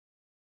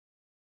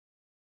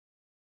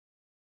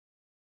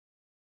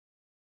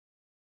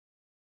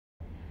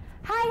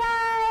Hi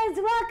guys!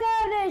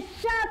 Welcome to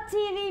Shop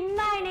TV.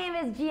 My name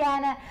is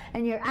Gianna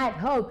and you're at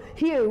home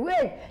here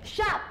with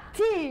Shop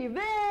TV.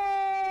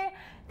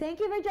 Thank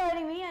you for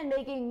joining me and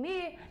making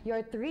me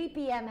your 3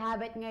 p.m.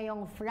 habit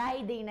ngayong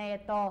Friday na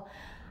ito.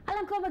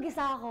 Alam ko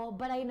mag-isa ako,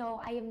 but I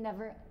know I am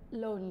never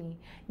lonely.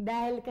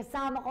 Dahil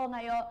kasama ko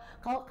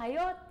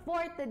kayo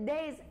for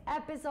today's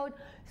episode.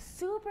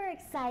 Super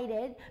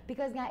excited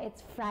because nga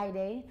it's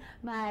Friday,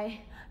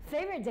 my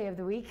favorite day of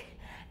the week.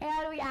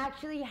 And we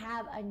actually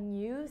have a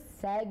new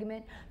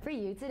segment for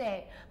you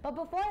today. But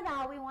before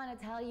that, we want to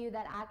tell you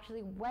that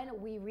actually when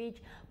we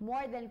reach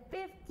more than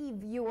 50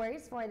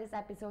 viewers for this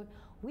episode,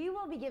 we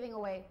will be giving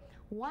away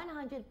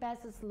 100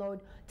 pesos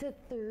load to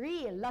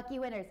 3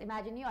 lucky winners.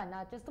 Imagine yun,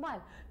 not just one,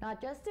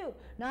 not just two,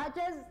 not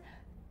just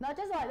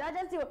one, not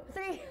just two,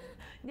 3.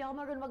 Hindi ako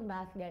marunong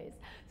mag-math, guys.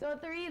 So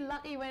 3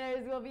 lucky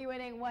winners will be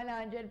winning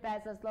 100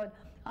 pesos load.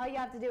 All you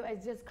have to do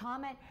is just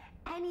comment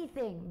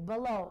anything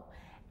below.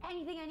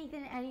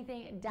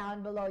 Anything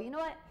down below. You know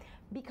what?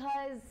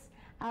 Because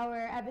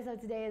our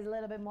episode today is a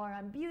little bit more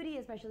on beauty,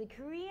 especially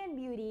Korean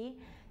beauty,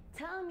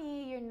 tell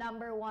me your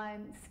number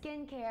 1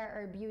 skincare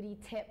or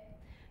beauty tip.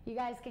 You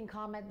guys can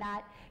comment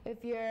that.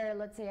 If you're,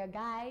 let's say, a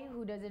guy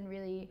who doesn't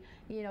really,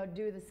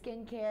 do the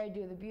skincare,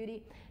 do the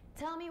beauty,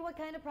 tell me what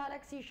kind of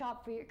products you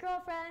shop for your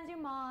girlfriends,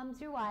 your moms,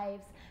 your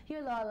wives,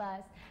 your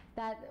lolas,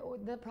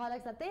 the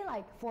products that they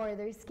like for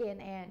their skin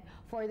and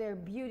for their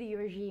beauty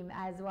regime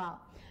as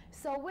well.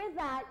 So with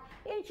that,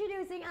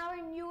 introducing our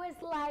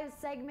newest live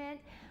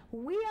segment,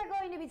 we are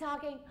going to be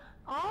talking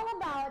all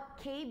about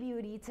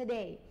K-beauty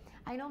today.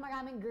 I know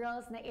maraming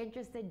girls na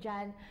interested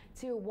dyan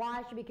to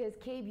watch because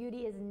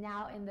K-beauty is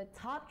now in the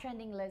top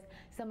trending list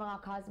sa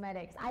mga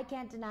cosmetics. I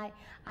can't deny,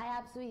 I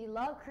absolutely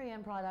love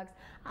Korean products.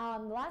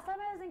 The last time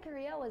I was in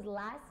Korea was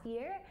last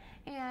year,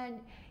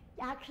 and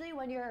actually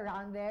when you're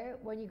around there,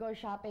 when you go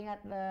shopping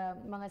at the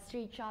mga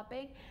street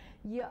shopping,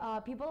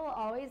 people will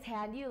always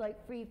hand you like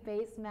free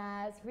face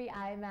masks, free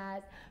eye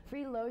masks,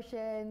 free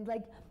lotions,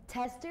 like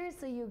testers,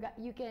 so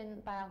you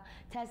can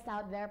test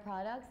out their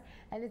products,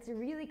 and it's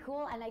really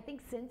cool. And I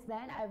think since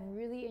then I've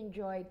really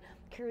enjoyed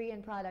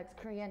Korean products,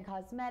 Korean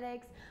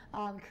cosmetics,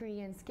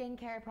 Korean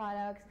skincare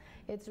products.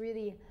 It's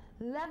really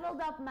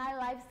leveled up my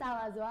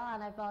lifestyle as well,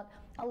 and I felt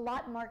a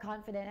lot more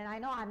confident. And I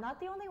know I'm not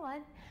the only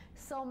one,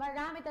 so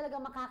marami talaga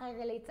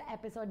makaka-relate sa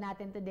episode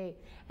natin today.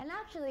 And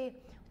actually,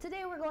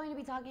 today we're going to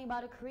be talking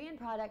about a Korean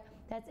product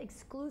that's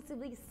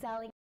exclusively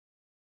selling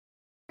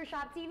for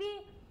Shop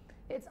TV.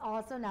 It's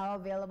also now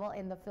available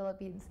in the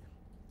Philippines.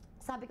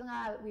 Sabi ko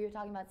nga, we were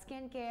talking about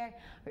skincare,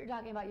 we were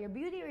talking about your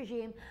beauty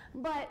regime,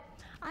 but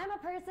I'm a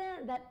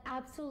person that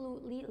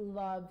absolutely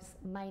loves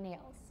my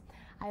nails.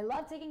 I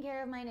love taking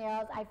care of my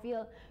nails. I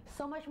feel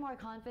so much more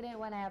confident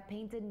when I have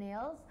painted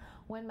nails,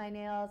 when my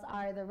nails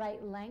are the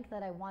right length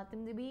that I want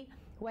them to be,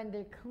 when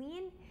they're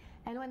clean,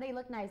 and when they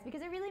look nice,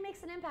 because it really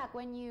makes an impact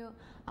when you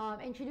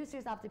introduce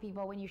yourself to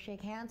people, when you shake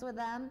hands with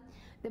them,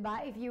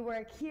 diba? If you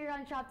work here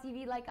on Shop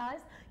TV like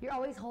us, you're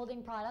always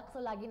holding products,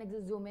 so lagi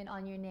nagzo-zoom in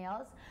on your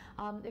nails.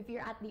 If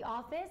you're at the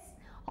office,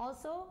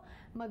 also,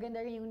 maganda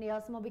rin yung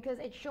nails mo because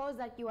it shows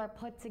that you are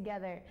put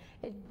together.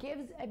 It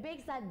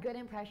makes that good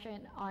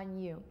impression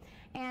on you.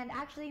 And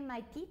actually,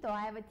 my tito,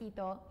 I have a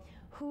tito,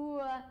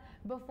 who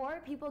before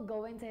people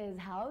go into his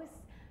house,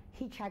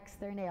 he checks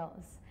their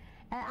nails.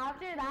 And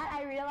after that,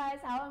 I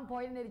realized how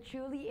important it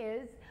truly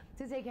is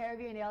to take care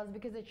of your nails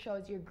because it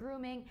shows your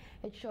grooming,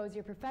 it shows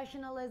your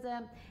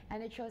professionalism,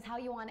 and it shows how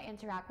you want to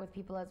interact with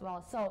people as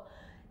well. So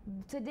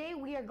today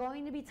we are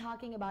going to be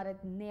talking about a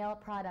nail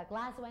product.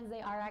 Last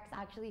Wednesday, RX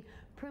actually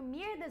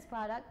premiered this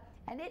product,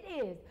 and it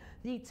is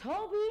the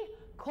TOBI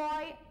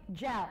Koi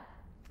Gel.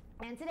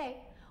 And today,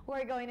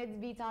 we're going to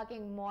be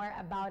talking more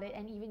about it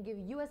and even give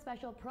you a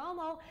special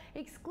promo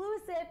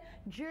exclusive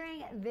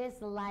during this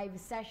live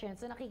session.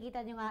 So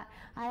nakikita nyo nga,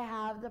 I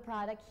have the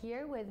product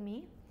here with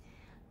me.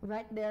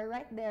 Right there,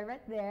 right there,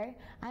 right there.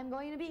 I'm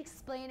going to be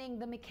explaining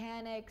the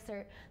mechanics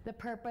or the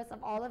purpose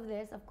of all of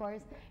this. Of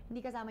course,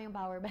 hindi kasama yung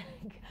power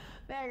bank.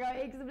 Pero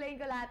explain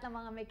ko lahat ng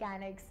mga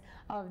mechanics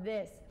of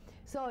this.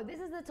 So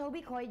this is the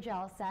TOBI Koi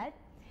Gel set.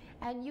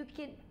 And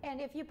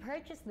if you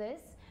purchase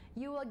this,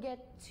 you will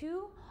get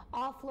 2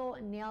 Offlow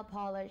nail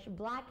polish,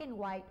 black and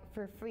white,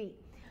 for free.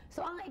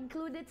 So ang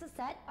included sa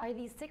set are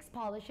these 6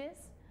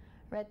 polishes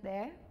right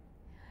there.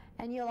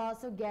 And you'll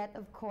also get,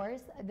 of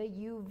course, the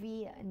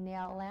UV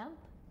nail lamp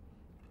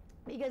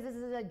because this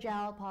is a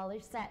gel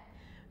polish set.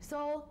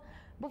 So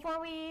before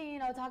we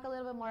talk a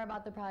little bit more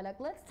about the product,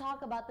 let's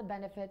talk about the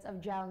benefits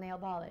of gel nail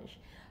polish.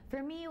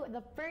 For me,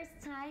 the first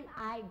time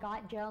I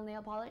got gel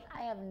nail polish,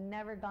 I have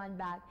never gone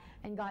back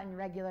and gotten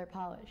regular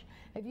polish.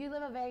 If you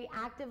live a very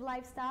active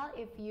lifestyle,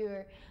 if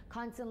you're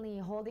constantly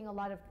holding a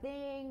lot of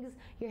things,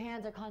 your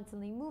hands are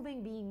constantly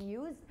moving, being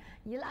used,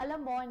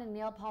 alam mo na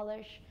nail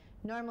polish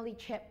normally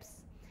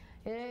chips.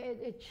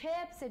 It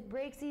chips, it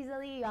breaks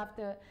easily, you have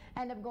to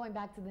end up going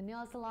back to the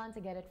nail salon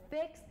to get it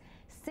fixed.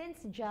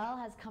 Since gel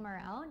has come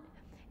around,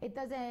 it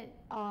doesn't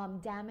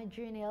damage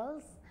your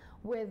nails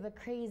with the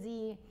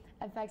crazy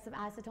effects of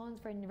acetones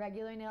for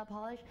regular nail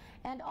polish,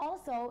 and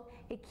also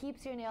it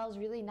keeps your nails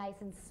really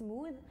nice and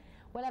smooth.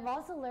 What I've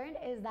also learned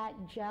is that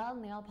gel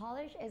nail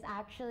polish is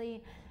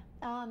actually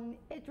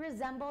it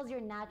resembles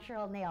your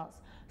natural nails.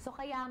 So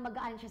kaya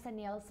magaan siya sa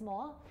nails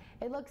mo.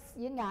 It looks,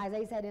 yun nga, as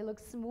I said, it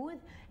looks smooth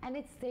and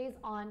it stays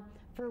on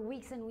for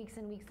weeks and weeks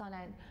and weeks on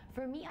end.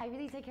 For me, I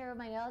really take care of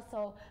my nails,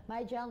 so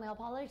my gel nail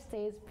polish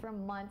stays for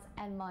months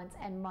and months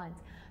and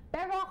months.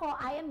 Pero ako,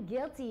 I am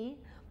guilty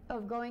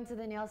of going to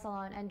the nail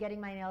salon and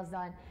getting my nails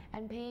done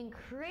and paying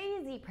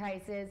crazy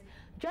prices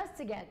just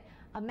to get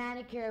a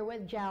manicure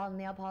with gel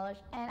nail polish,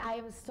 and I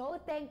am so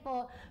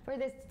thankful for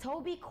this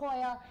TOBI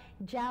Coil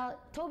gel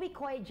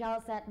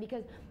set,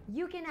 because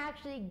you can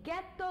actually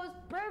get those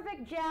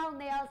perfect gel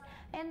nails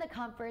in the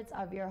comforts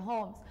of your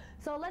homes.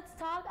 So let's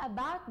talk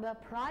about the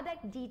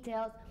product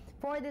details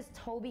for this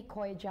TOBI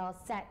Coil gel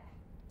set.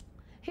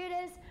 Here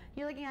it is.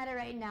 You're looking at it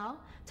right now.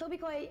 TOBI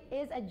Coil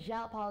is a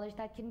gel polish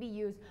that can be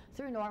used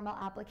through normal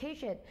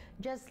application,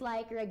 just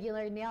like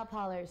regular nail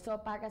polish. So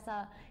para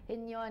sa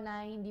inyo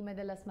na hindi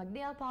madalas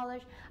mag-nail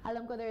polish,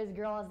 alam ko there's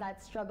girls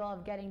that struggle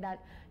of getting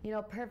that,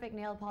 perfect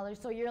nail polish.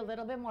 So you're a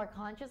little bit more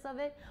conscious of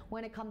it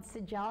when it comes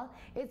to gel.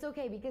 It's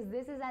okay, because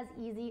this is as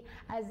easy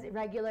as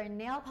regular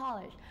nail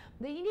polish.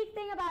 The unique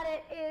thing about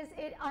it is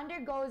it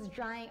undergoes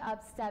drying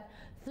up step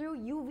through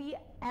UV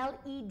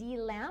LED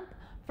lamp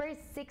for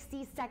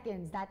 60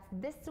 seconds. That's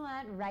this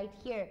one right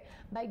here.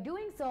 By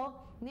doing so,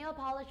 nail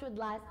polish would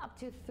last up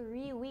to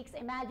 3 weeks.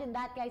 Imagine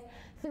that, guys.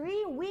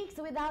 3 weeks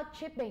without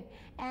chipping.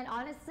 And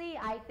honestly,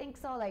 I think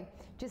so, like,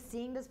 just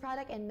seeing this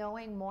product and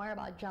knowing more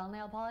about gel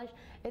nail polish,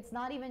 it's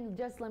not even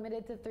just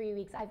limited to 3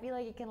 weeks. I feel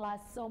like it can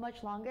last so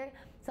much longer.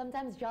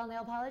 Sometimes gel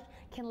nail polish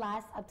can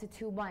last up to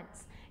 2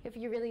 months if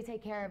you really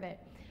take care of it.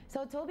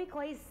 So TOBI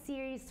Coil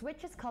series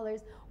switches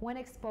colors when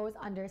exposed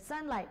under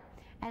sunlight.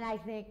 And I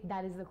think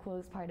that is the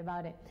coolest part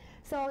about it.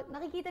 So,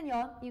 nakikita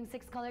nyo yung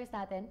 6 colors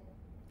natin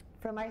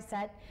from our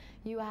set.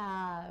 You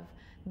have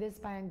this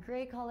parang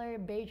gray color,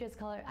 beige's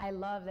color. I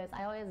love this.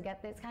 I always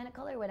get this kind of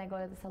color when I go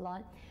to the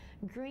salon.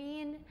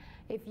 Green,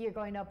 if you're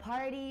going to a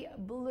party,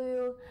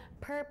 blue,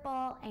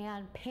 purple,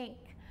 and pink.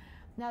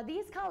 Now,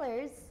 these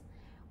colors,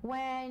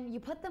 when you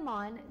put them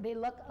on, they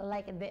look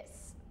like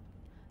this.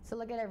 So,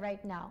 look at it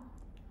right now.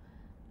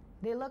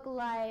 They look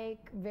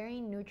like very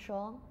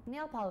neutral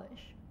nail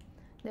polish.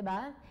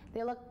 Diba?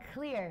 They look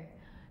clear.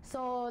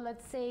 So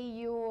let's say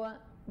you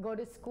go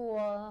to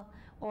school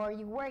or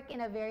you work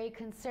in a very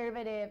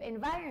conservative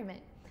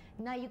environment.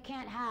 Now you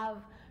can't have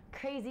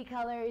crazy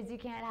colors, you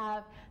can't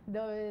have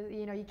those,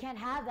 you can't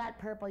have that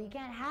purple, you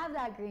can't have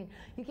that green,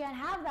 you can't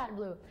have that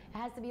blue. It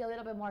has to be a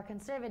little bit more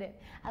conservative.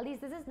 At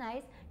least this is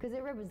nice because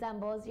it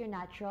resembles your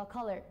natural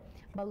color.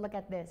 But look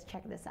at this,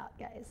 check this out,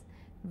 guys.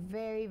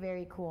 Very,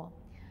 very cool.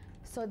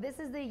 So this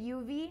is the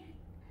UV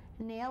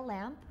nail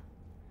lamp.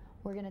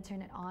 We're gonna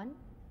turn it on.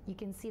 You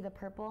can see the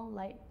purple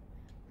light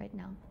right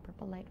now,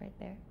 purple light right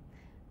there.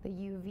 The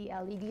UV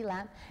LED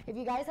lamp. If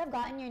you guys have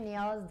gotten your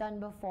nails done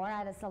before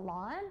at a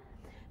salon,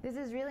 this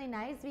is really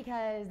nice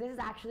because this is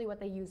actually what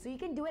they use. So you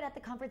can do it at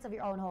the comforts of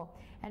your own home.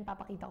 And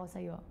papakita ko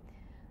sa'yo.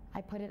 I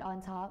put it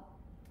on top.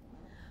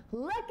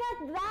 Look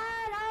at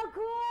that, how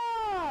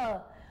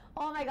cool!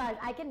 Oh my gosh,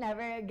 I can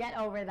never get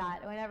over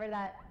that whenever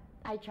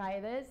I try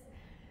this.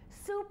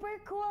 Super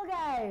cool,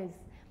 guys.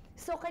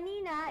 So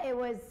kanina, it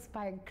was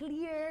parang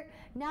clear.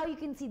 Now you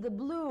can see the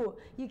blue,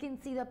 you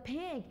can see the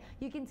pink,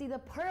 you can see the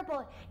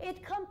purple.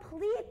 It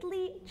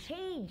completely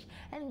changed.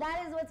 And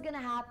that is what's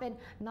gonna happen,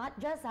 not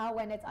just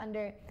when it's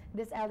under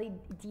this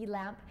LED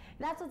lamp.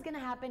 That's what's gonna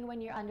happen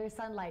when you're under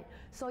sunlight.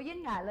 So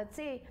yun nga, let's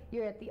say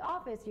you're at the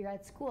office, you're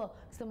at school,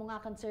 gusto mo nga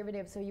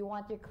conservative, so you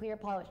want your clear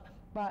polish.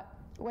 But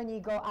when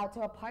you go out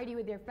to a party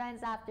with your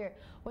friends after,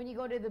 when you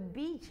go to the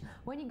beach,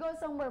 when you go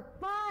somewhere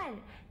fun,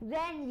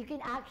 then you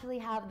can actually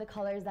have the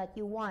colors that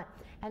you want.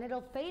 And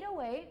it'll fade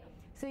away,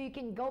 so you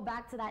can go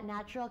back to that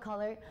natural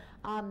color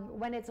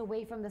when it's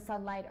away from the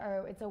sunlight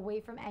or it's away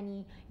from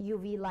any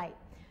UV light.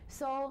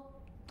 So,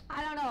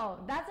 I don't know,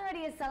 that's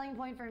already a selling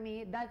point for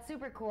me. That's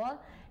super cool.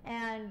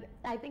 And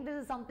I think this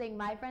is something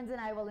my friends and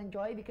I will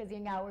enjoy because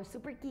we're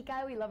super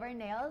kika, we love our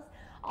nails.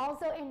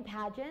 Also in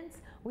pageants,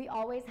 we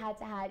always had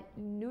to have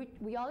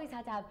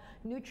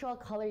neutral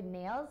colored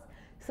nails.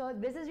 So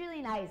this is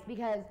really nice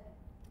because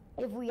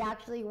if we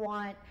actually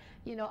want,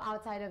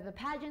 outside of the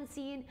pageant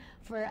scene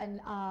for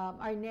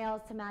our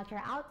nails to match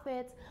our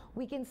outfits,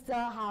 we can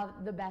still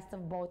have the best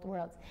of both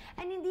worlds.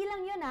 And hindi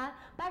lang yun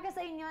para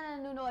sa inyo na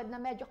nanonood na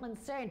medyo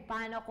concerned,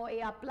 paano ko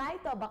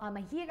i-apply to? Baka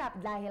mahirap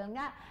dahil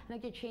nga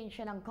nag-change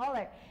siya ng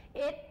color.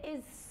 It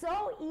is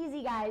so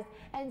easy, guys,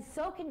 and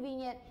so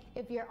convenient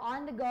if you're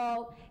on the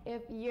go,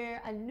 if you're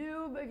a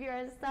noob, if you're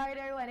a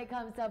starter when it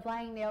comes to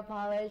applying nail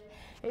polish,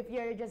 if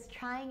you're just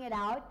trying it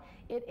out.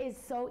 It is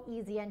so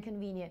easy and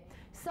convenient.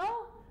 So,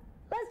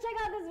 let's check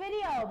out this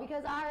video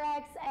because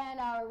RX and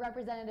our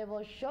representative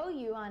will show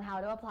you on how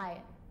to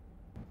apply it.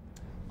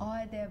 Oh,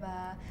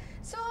 diba?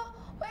 So,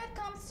 when it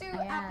comes to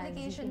Ayan,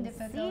 application you can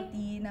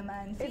difficulty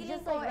naman, it's feeling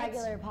just ko like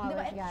regular polish,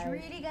 diba, guys. it's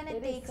really gonna It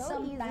take is so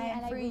some easy, time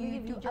and I for you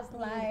believe to you just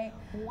apply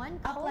need one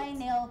coat,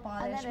 nail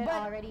polish. and then it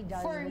But already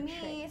does for the me,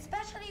 trick.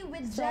 especially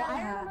with So gel,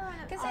 I remember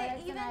when kasi Alex and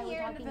even I were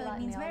here in the talking about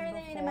Philippines, nails meron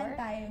na rin before. naman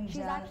tayong gel.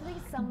 She's actually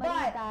somebody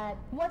But that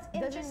what's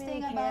doesn't interesting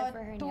really care about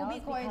for her TOBI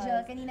nails Koi because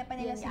gel, kanina pa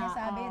nila yun,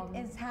 sinasabi,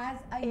 is has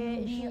a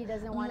UV she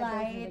doesn't want to go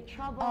through the light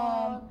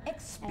trouble,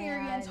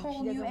 experience, and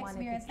whole she new doesn't want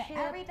it to experience na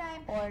chip, every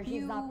time or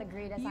she's you, not the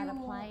greatest at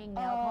applying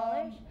nail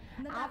polish.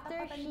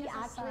 After she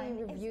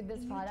actually reviewed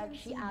this product,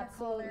 she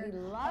absolutely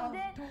loved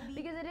it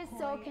because it is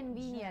so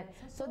convenient.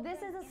 So this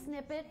is a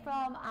snippet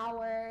from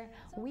our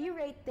We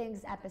Rate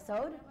Things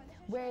episode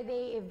where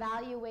they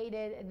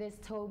evaluated this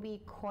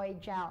TOBI Koi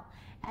gel.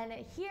 And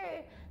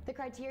here, the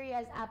criteria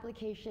is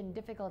application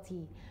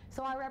difficulty.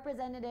 So our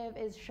representative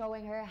is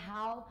showing her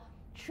how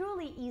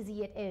truly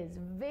easy it is.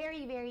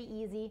 Very, very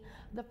easy.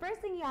 The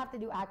first thing you have to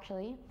do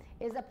actually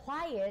is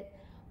apply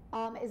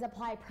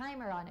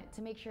primer on it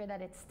to make sure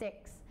that it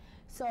sticks.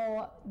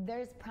 So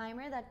there's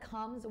primer that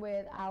comes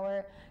with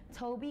our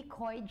TOBI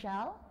Koi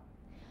gel.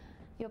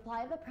 You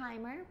apply the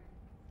primer,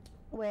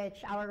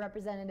 which our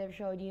representative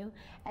showed you,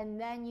 and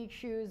then you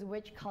choose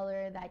which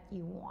color that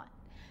you want.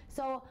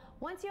 So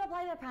once you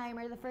apply the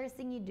primer, the first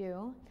thing you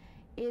do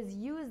is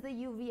use the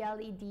UV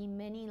LED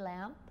mini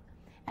lamp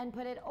and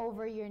put it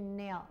over your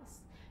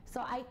nails.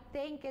 So I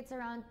think it's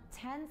around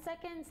 10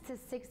 seconds to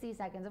 60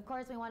 seconds. Of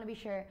course, we want to be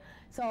sure.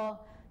 So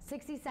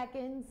 60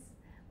 seconds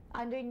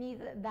underneath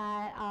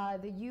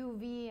that the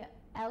UV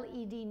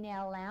LED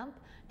nail lamp,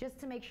 just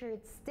to make sure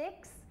it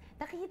sticks.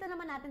 Nakikita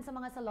naman natin sa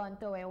mga salon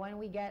to when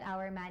we get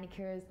our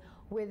manicures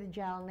with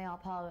gel nail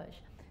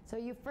polish. So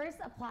you first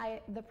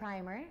apply the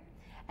primer,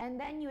 and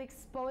then you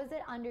expose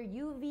it under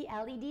UV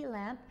LED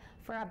lamp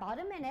for about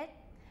a minute.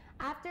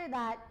 After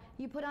that,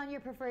 you put on your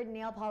preferred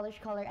nail polish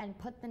color and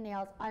put the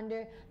nails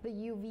under the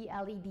UV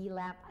LED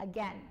lamp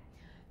again.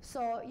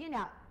 So, you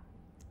know,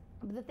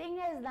 the thing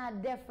is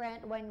that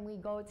different when we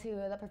go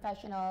to the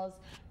professionals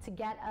to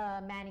get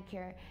a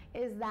manicure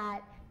is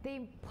that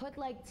they put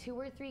like 2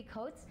 or 3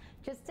 coats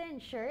just to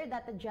ensure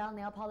that the gel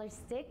nail polish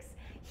sticks.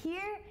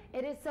 Here,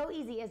 it is so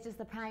easy. It's just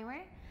the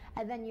primer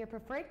and then your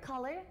preferred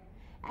color,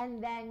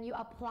 and then you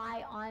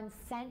apply on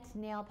scent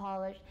nail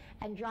polish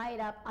and dry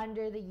it up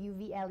under the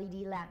UV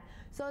LED lamp.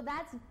 So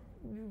that's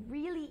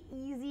really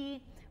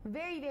easy,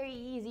 very, very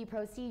easy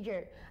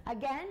procedure.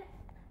 Again,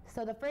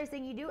 so the first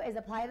thing you do is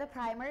apply the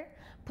primer,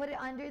 put it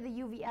under the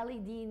UV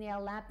LED nail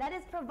lamp. That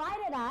is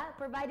provided,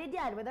 provided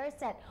yan with our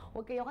set.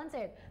 Huwag kayo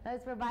concerned. That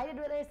is provided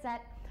with our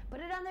set. Put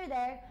it under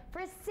there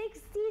for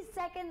 60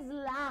 seconds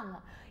lang.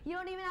 You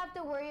don't even have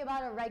to worry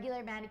about a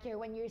regular manicure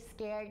when you're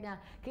scared na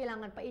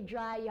kailangan pa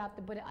i-dry, you have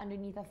to put it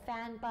underneath a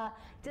fan pa.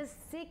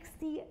 Just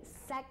 60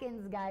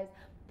 seconds, guys.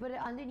 Put it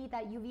underneath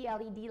that UV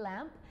LED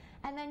lamp,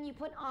 and then you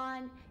put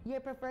on your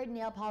preferred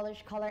nail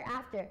polish color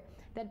after.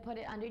 Then put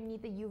it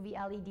underneath the UV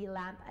LED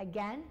lamp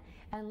again.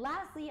 And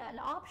lastly, an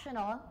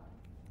optional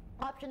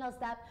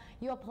step,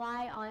 you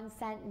apply on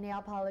scent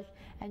nail polish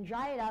and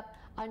dry it up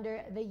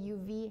under the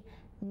UV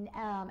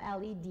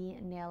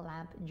LED nail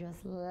lamp,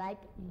 just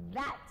like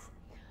that.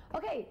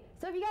 Okay,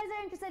 so if you guys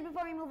are interested,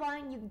 before we move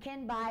on, you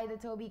can buy the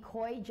TOBI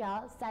Koi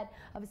gel set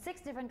of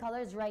 6 different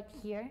colors right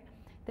here.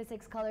 The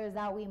 6 colors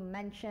that we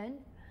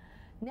mentioned.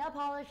 Nail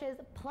polishes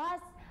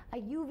plus a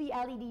UV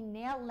LED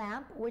nail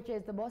lamp, which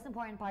is the most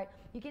important part.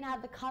 You can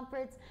have the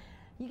comforts.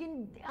 You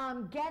can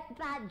get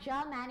that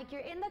gel manicure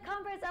in the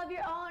comforts of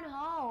your own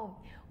home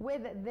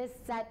with this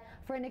set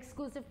for an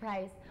exclusive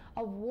price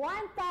of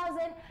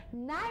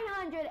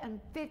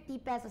 1,950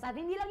 pesos. At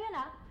hindi lang yun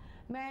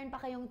meron pa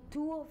kayong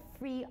 2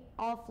 free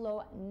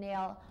off-flow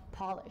nail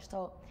polish.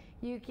 So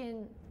you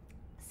can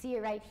see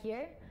it right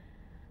here.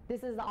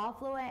 This is the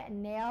off-flow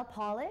nail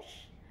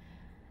polish.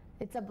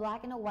 It's a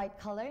black and a white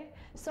color.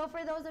 So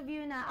for those of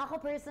you na, ako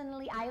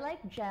personally, I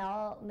like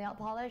gel nail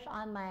polish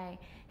on my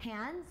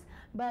hands,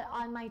 but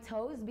on my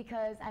toes,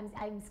 because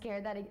I'm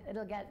scared that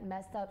it'll get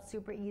messed up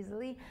super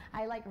easily,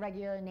 I like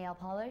regular nail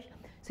polish.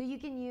 So you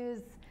can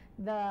use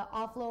the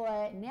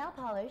off-flow nail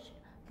polish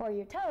for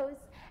your toes,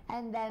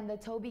 and then the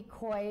TOBI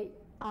Koi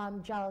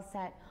gel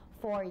set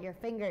for your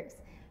fingers.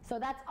 So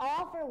that's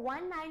all for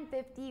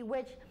 $1,950,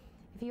 which,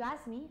 if you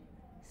ask me,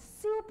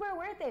 super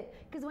worth it.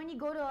 Because when you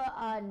go to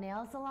a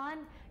nail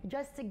salon,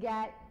 just to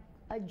get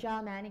a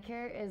gel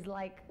manicure is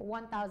like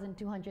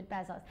 1,200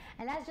 pesos.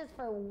 And that's just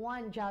for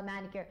one gel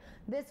manicure.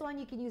 This one,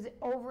 you can use it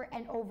over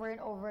and over and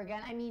over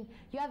again. I mean,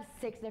 you have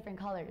 6 different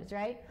colors,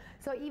 right?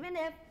 So even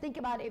if, think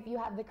about it, if you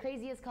have the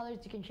craziest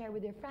colors you can share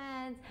with your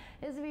friends,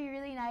 this would be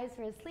really nice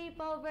for a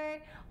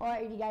sleepover, or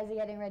if you guys are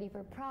getting ready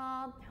for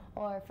prom,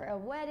 or for a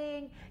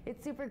wedding.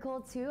 It's super cool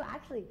too.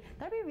 Actually,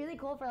 that'd be really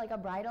cool for like a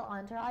bridal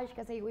entourage,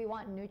 because we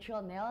want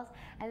neutral nails.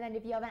 And then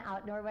if you have an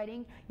outdoor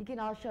wedding, you can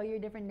all show your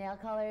different nail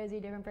colors, your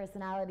different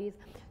personalities.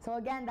 So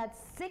again, that's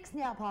 6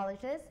 nail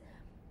polishes.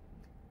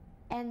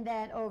 And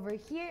then over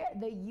here,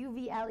 the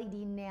UV LED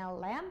nail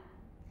lamp.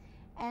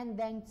 And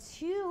then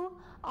 2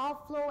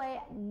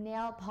 off-flow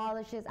nail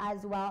polishes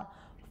as well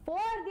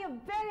for the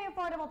very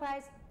affordable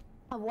price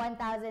of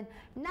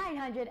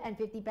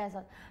 1,950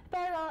 pesos.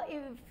 Pero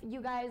if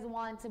you guys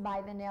want to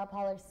buy the nail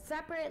polish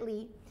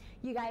separately,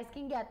 you guys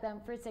can get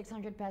them for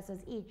 600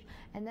 pesos each.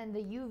 And then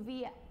the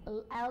UV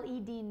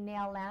LED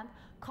nail lamp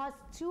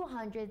costs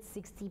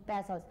 260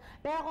 pesos.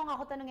 Pero kung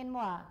ako tanungin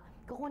mo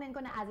kukunin ko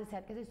na as a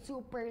set kasi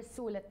super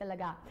sulit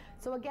talaga.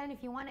 So again,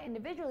 if you want it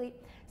individually,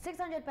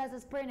 600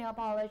 pesos per nail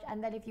polish,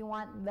 and then if you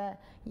want the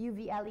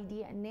UV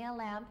LED nail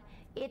lamp,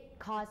 it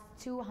costs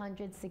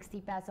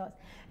 260 pesos.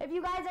 If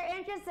you guys are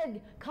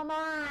interested, come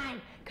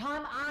on,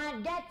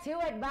 get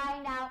to it, buy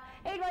now.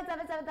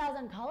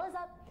 817-7000, call us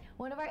up.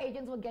 One of our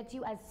agents will get to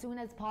you as soon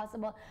as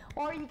possible.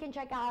 Or you can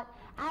check out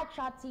at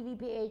Shop TV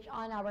PH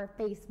on our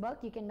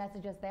Facebook. You can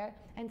message us there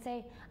and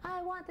say,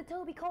 I want the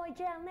TOBI Koi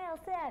Gel Nail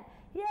Set.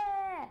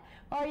 Yeah!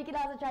 Or you can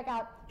also check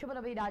out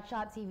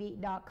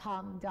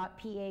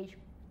www.shoptv.com.ph.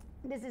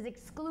 This is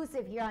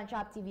exclusive here on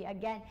Shop TV.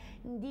 Again,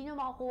 hindi nyo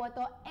makukuha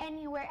to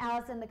anywhere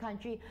else in the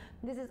country.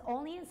 This is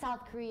only in South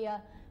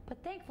Korea.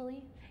 But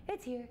thankfully,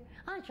 it's here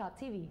on Shop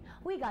TV.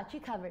 We got you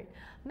covered.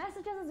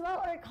 Message us as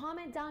well or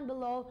comment down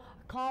below.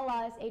 Call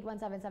us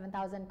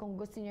 817-7000 kung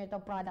gusto niyo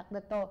itong product na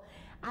to.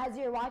 As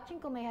you're watching,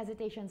 kung may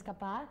hesitations ka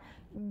pa,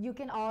 you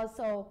can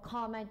also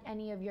comment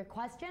any of your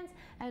questions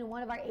and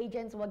one of our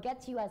agents will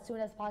get to you as soon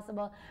as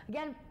possible.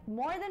 Again,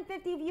 more than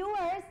 50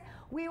 viewers,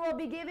 we will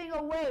be giving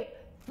away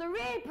 3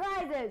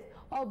 prizes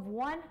of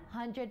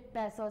 100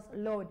 pesos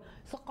load.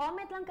 So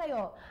comment lang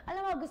kayo.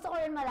 Alam mo, gusto ko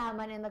rin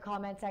malaman in the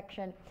comment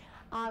section.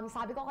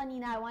 Sabi ko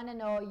kanina, I want to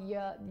know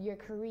your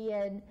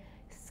Korean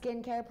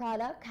skincare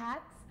product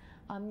hacks,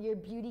 your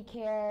beauty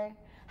care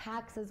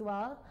hacks as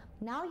well.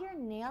 Now your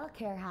nail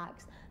care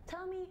hacks.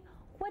 Tell me,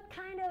 what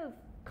kind of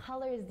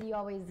colors do you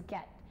always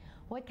get?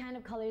 What kind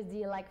of colors do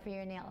you like for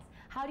your nails?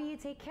 How do you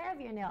take care of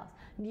your nails?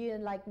 Do you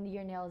like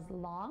your nails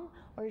long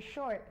or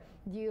short?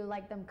 Do you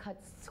like them cut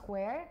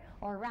square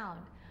or round?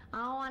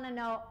 I want to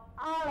know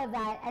all of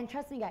that. And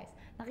trust me guys,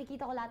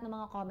 nakikita ko lahat ng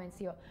mga comments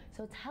yo.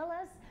 So tell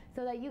us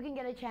so that you can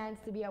get a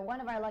chance to be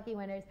one of our lucky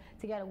winners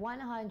to get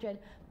 100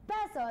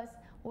 pesos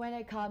when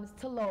it comes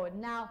to load.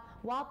 Now,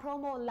 while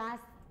promo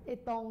lasts,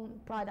 itong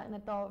product na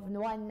to,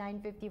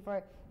 1,950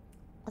 for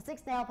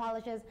 6 nail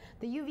polishes,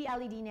 the UV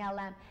LED nail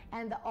lamp,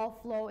 and the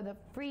the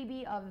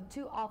freebie of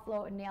 2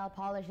 off-flow nail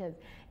polishes.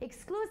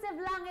 Exclusive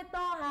lang ito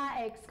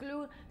ha,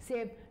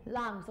 exclusive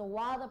lang. So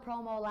while the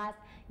promo lasts,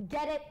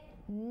 get it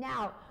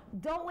now.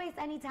 Don't waste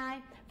any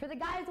time. For the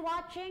guys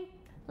watching,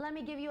 let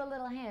me give you a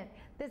little hint.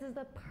 This is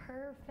the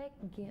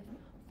perfect gift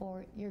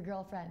for your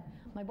girlfriend.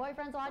 My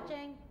boyfriend's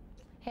watching.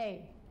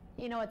 Hey,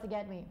 you know what to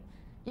get me.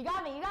 You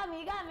got me.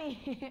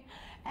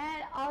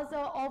 And also,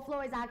 All-Flow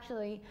is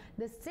actually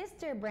the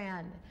sister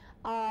brand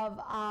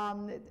of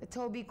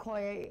TOBI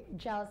Koi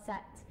Gel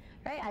Set,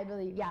 right? I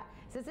believe, yeah.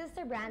 It's a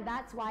sister brand.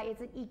 That's why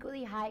it's an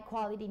equally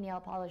high-quality nail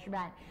polish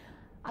brand.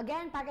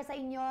 Again, para sa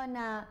inyo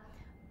na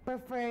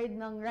preferred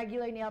ng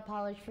regular nail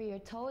polish for your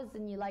toes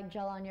and you like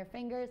gel on your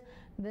fingers,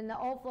 then the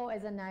All-Flow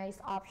is a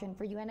nice option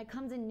for you. And it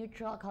comes in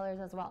neutral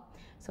colors as well.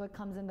 So it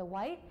comes in the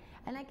white,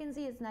 and I can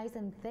see it's nice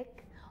and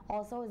thick.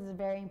 Also, this is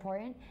very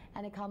important,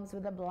 and it comes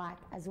with a black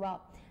as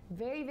well.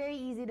 Very, very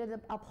easy to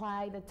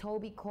apply the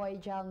TOBI Koi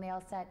Gel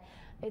Nail Set.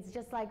 It's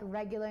just like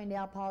regular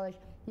nail polish.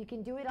 You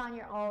can do it on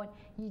your own.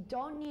 You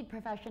don't need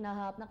professional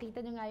help.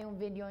 Nakita nyo nga yung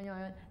video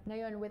na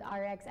yun with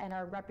RX and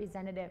our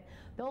representative.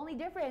 The only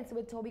difference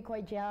with TOBI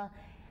Koi Gel,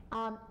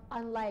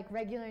 unlike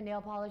regular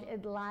nail polish,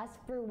 it lasts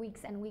for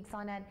weeks and weeks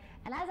on end.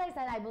 And as I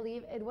said, I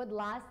believe it would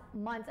last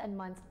months and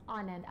months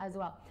on end as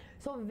well.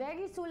 So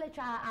very sulit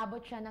siya,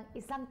 aabot siya ng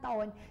 1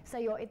 taon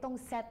sa'yo. Itong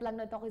set lang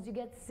na to because you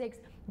get 6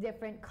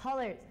 different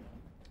colors.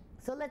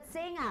 So let's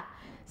say nga,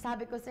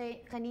 sabi ko sa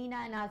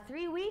kanina na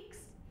 3 weeks,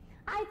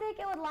 I think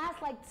it would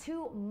last like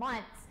 2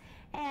 months.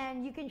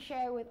 And you can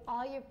share with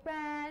all your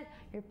friends,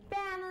 your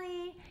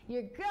family,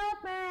 your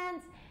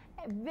girlfriends.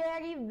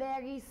 Very,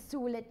 very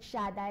sulit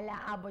siya dahil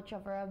aabot siya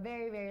for a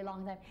very, very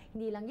long time.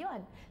 Hindi lang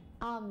yun.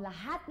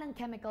 Lahat ng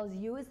chemicals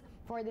used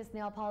for this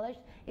nail polish,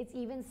 it's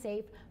even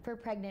safe for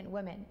pregnant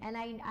women. And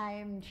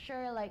I'm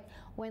sure like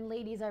when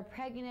ladies are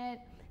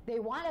pregnant, they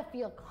want to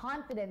feel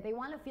confident, they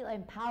want to feel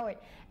empowered.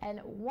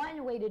 And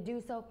one way to do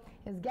so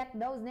is get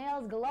those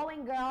nails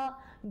glowing, girl.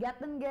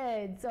 Get them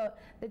good. So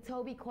the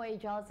TOBI Koi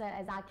Gel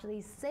Set is actually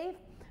safe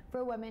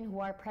for women who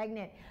are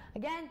pregnant.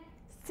 Again,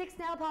 6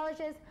 nail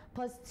polishes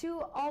plus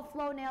 2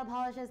 All-Flow nail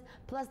polishes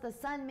plus the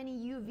Sun Mini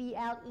UV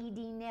LED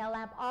nail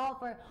lamp, all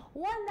for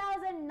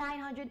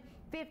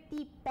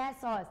 1,950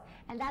 pesos.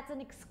 And that's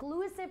an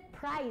exclusive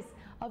price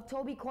of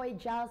TOBI Koi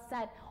Gel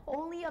Set,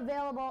 only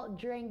available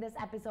during this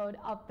episode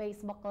of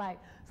Facebook Live.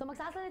 So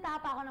magsasalita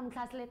pa ako na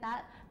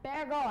magsasalita,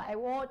 pero I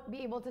won't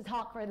be able to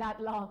talk for that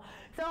long.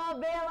 So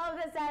avail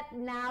of the set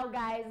now,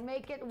 guys.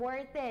 Make it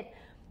worth it.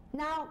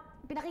 Now,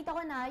 pinakita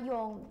ko na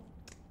yung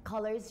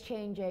colors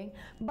changing,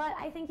 but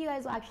I think you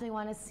guys will actually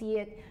want to see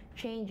it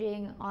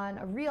changing on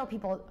real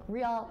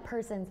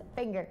person's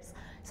fingers.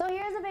 So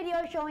here's a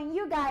video showing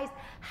you guys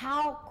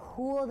how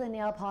cool the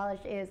nail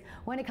polish is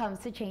when it comes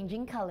to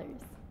changing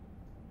colors.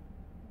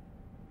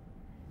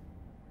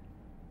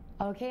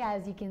 Okay,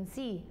 as you can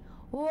see.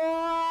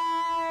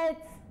 What?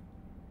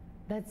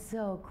 That's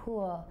so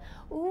cool.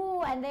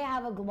 Ooh, and they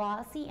have a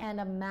glossy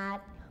and a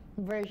matte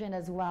version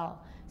as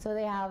well. So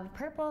they have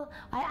purple.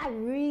 I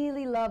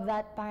really love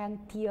that parang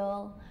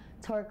teal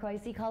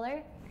turquoisey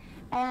color.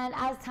 And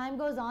as time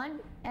goes on,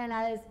 and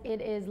as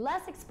it is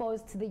less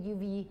exposed to the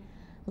UV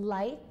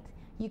light,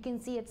 you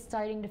can see it's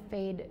starting to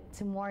fade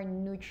to more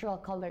neutral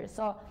colors.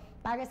 So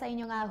para sa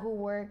inyo nga who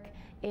work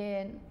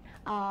in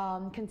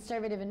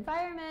conservative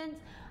environments,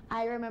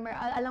 I remember,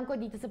 alam ko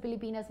dito sa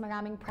Pilipinas,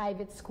 maraming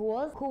private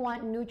schools who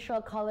want neutral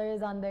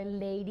colors on their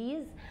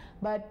ladies.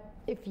 But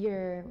if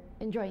you're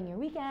enjoying your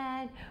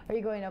weekend or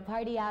you're going to a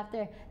party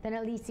after, then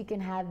at least you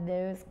can have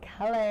those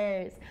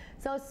colors.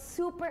 So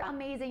super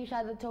amazing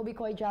siya. The TOBI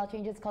Koi gel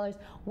changes colors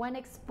when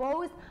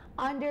exposed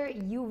under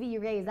UV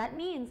rays. That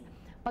means,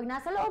 pag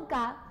nasa loob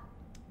ka,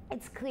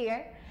 it's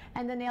clear,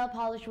 and the nail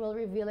polish will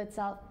reveal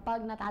itself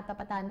pag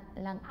natatapatan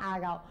ng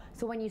araw.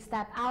 So when you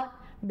step out,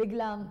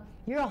 biglang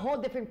you're a whole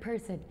different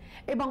person.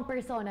 Ibang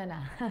persona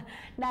na.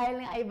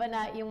 Dahil nga iba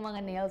na yung mga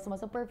nails mo.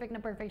 So perfect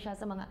na perfect siya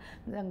sa mga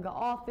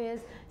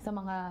office, sa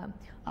mga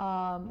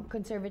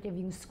conservative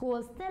yung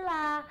schools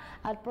nila,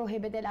 at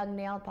prohibited ang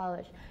nail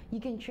polish.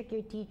 You can trick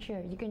your teacher,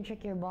 you can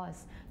trick your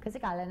boss.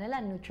 Kasi kala nila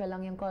neutral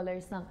lang yung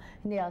colors ng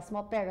nails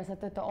mo, pero sa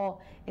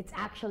totoo, it's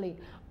actually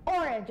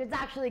orange, it's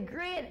actually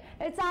green,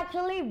 it's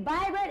actually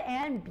vibrant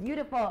and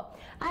beautiful.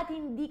 At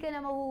hindi ka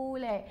na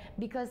mahuhuli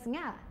because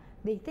nga,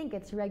 they think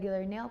it's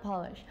regular nail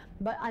polish.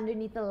 But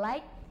underneath the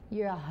light,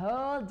 you're a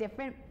whole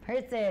different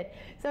person.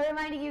 So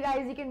reminding you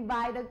guys, you can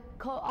buy the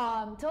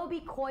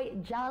TOBI Koi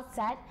gel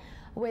set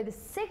with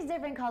 6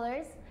 different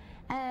colors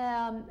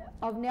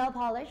of nail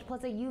polish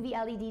plus a UV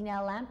LED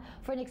nail lamp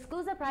for an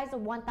exclusive price of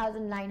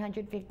 1,950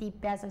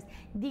 pesos.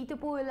 Dito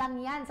po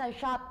lang yan sa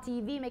Shop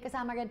TV. May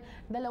kasama rin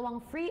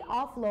dalawang free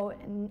off-flow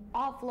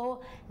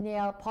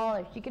nail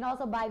polish. You can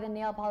also buy the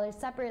nail polish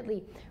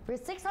separately for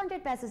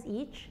 600 pesos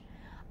each.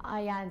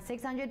 Ayan,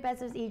 600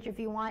 pesos each if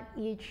you want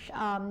each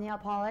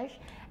nail polish.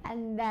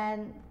 And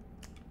then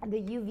the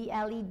UV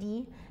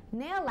LED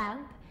nail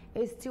lamp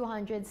is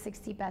 260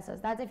 pesos.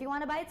 That's if you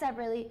want to buy it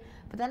separately.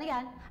 But then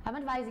again, I'm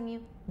advising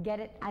you, get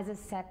it as a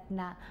set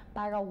na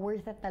para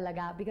worth it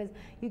talaga, because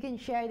you can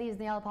share these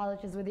nail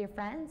polishes with your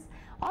friends.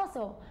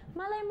 Also,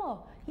 malay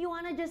mo, you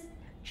want to just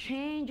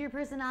change your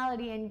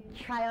personality and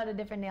try out a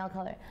different nail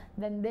color.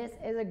 Then this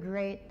is a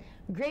great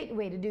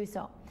way to do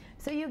so.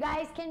 So you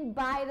guys can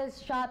buy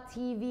this Shop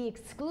TV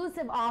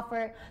exclusive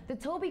offer, the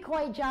TOBI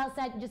Koi gel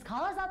set. Just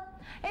call us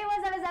up,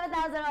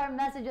 8177,000, or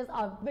messages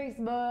on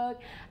Facebook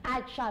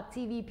at Shop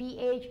TV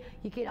PH.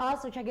 You can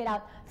also check it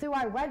out through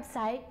our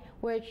website,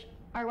 which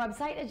our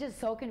website is just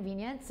so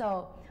convenient.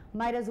 So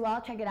might as well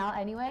check it out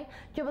anyway.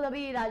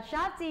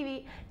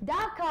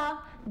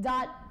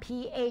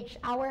 www.shoptv.com.ph.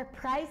 Our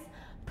prices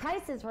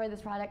for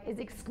this product is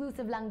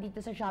exclusive lang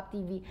dito sa Shop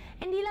TV.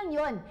 Hindi lang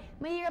yun.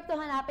 Mahirap to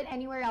hanapin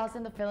anywhere else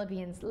in the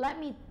Philippines.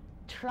 Let me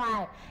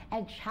try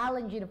and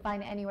challenge you to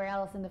find it anywhere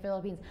else in the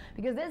Philippines,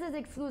 because this is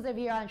exclusive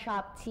here on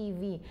Shop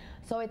TV.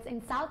 So it's in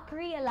South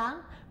Korea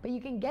lang, but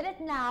you can get it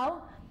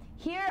now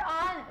here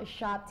on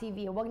Shop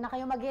TV. Huwag na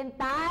kayo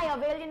maghintay.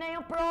 Avail nyo na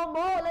yung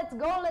promo. Let's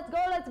go, let's go,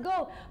 let's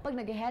go. Pag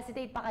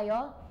nag-hesitate pa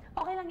kayo,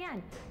 okay lang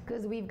yan,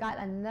 because we've got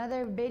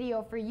another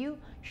video for you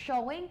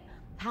showing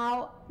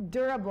how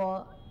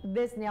durable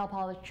this nail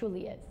polish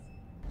truly is.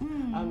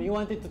 You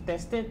wanted to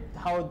test it,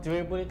 how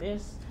durable it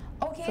is?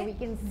 Okay. So we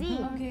can see.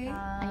 Okay.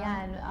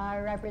 Ayan,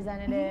 our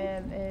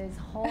representative is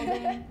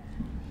holding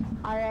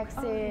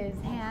RX's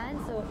hand.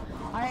 So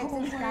RX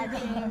is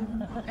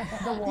scratching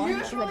the wall.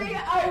 Usually,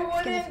 I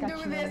wouldn't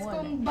do this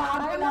kung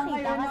bago lang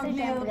kayo ng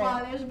nail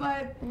polish,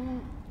 but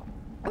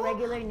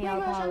regular nail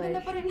polish.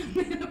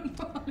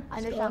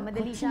 Ano siya,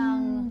 madali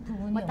siyang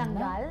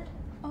matanggal.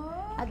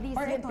 At least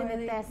or ito,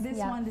 this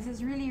niya. one, this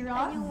is really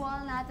rough. And yung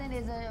wall natin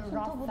is a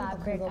rough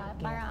fabric.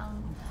 Parang,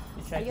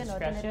 ayun o,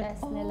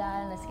 tinetest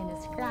nila, na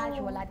scratch,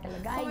 wala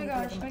talaga. Oh my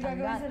gosh, may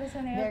gagawin sila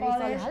sa nail Very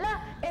polish. solid. Hala!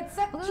 It's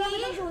a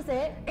key!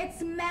 It's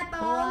metal!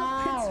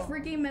 Wow. It's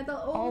freaking metal.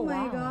 Oh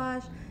my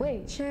gosh.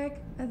 Wait. Check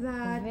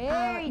that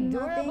Very out.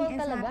 durable Nothing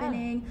is talaga.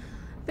 happening.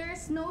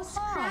 There's no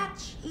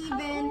scratch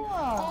even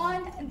cool.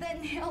 on the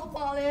nail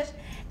polish,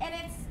 and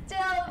it's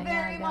still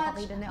very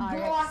much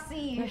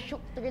glossy.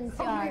 Na-shook rin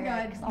si Oh my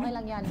RX. God. Okay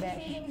lang yan,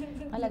 Besh.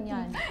 Okay lang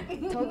yan.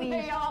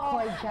 TOBI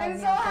Koi gel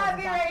I'm so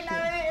happy right now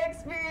that I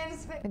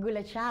experienced it.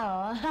 Nagulat siya,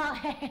 oh.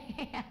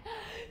 Okay.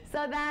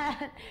 So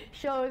that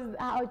shows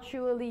how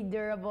truly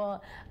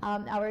durable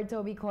our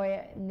TOBI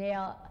Koi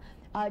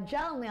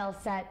gel nail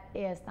set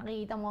is.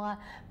 Nakikita mo nga,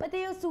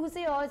 pati yung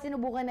susi,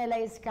 sinubukan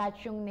nila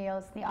i-scratch yung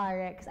nails ni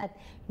RX at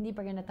hindi pa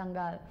rin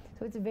natanggal.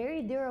 So it's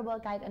very durable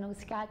kahit anong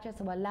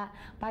scratches, wala.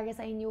 Para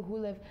sa inyo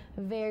who live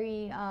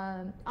very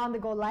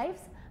on-the-go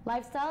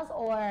lifestyles,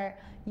 or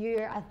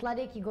you're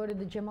athletic, you go to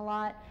the gym a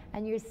lot,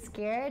 and you're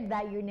scared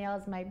that your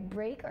nails might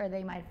break or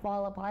they might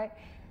fall apart.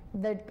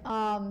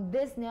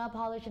 This nail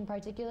polish in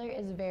particular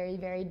is very,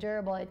 very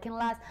durable. It can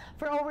last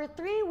for over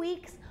 3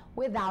 weeks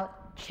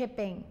without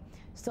chipping.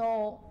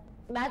 So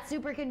that's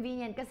super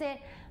convenient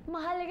kasi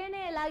mahal rin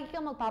eh. Lagi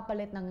kang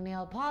magpapalit ng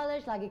nail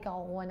polish, lagi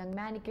kang kukuha ng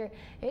manicure.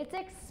 It's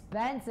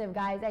expensive,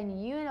 guys,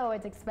 and you know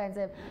it's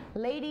expensive.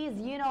 Ladies,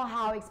 you know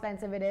how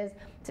expensive it is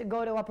to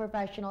go to a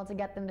professional to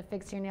get them to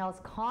fix your nails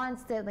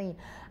constantly.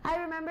 I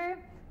remember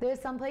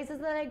there's some places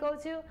that I go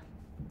to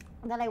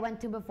that I went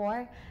to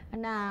before,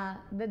 and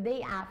the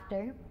day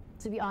after,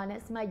 to be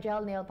honest, my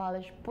gel nail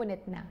polish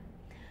punit na.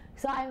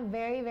 So I'm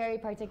very, very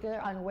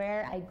particular on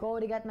where I go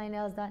to get my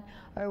nails done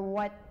or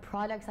what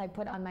products I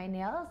put on my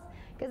nails.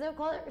 Because of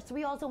course,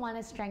 we also want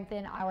to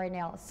strengthen our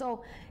nails.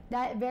 So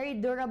that very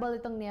durable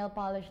itong nail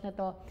polish na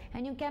to.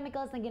 And yung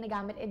chemicals na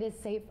ginagamit, it is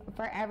safe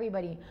for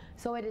everybody.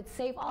 So it is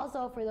safe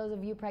also for those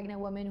of you pregnant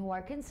women who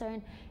are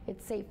concerned.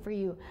 It's safe for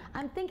you.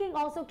 I'm thinking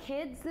also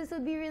kids, this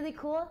would be really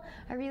cool.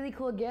 A really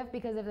cool gift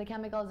because if the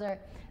chemicals are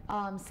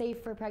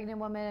safe for pregnant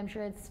women, I'm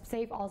sure it's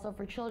safe also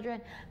for children.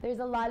 There's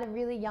a lot of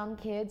really young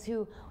kids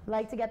who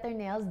like to get their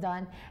nails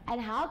done. And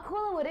how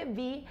cool would it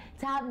be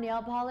to have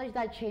nail polish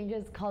that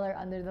changes color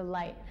under the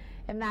light?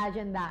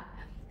 Imagine that.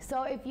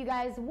 So if you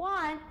guys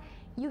want,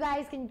 you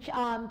guys can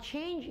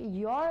change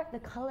the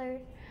color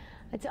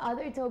to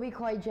other TOBI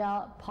Koi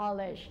gel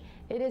polish.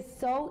 It is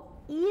so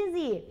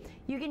easy.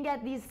 You can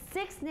get these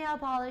 6 nail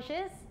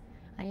polishes.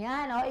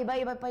 Ayan, oh,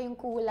 iba-iba pa yung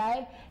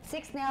kulay.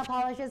 6 nail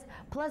polishes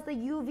plus the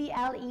UV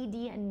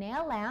LED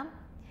nail lamp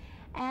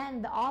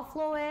and the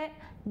off-fluid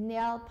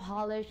nail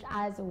polish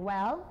as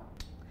well.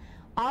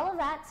 All of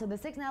that, so the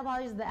 6 nail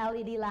polishes, the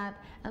LED lamp,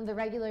 and the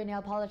regular nail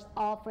polish,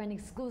 all for an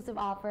exclusive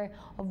offer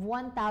of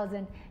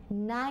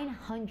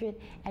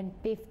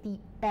 1,950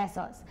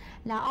 pesos.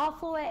 Now,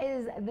 Off-Fluid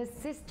is the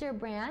sister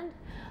brand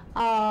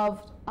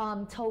of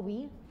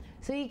TOBI.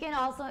 So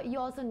you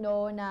also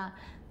know na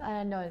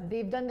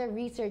they've done their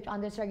research on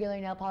this regular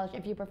nail polish.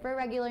 If you prefer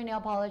regular nail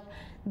polish,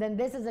 then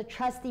this is a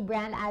trusty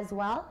brand as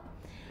well.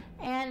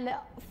 And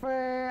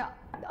for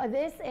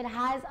this, it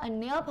has a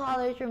nail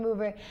polish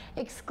remover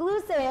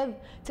exclusive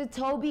to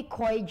TOBI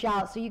Koi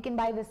gel. So you can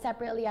buy this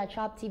separately at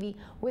Shop TV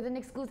with an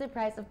exclusive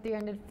price of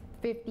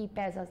 350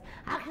 pesos.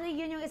 Actually,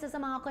 yun yung isa sa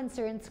mga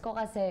concerns ko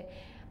kasi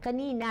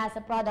kanina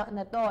sa product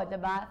na to,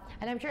 diba?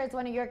 And I'm sure it's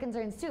one of your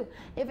concerns too.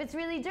 If it's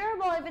really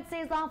durable, if it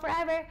stays long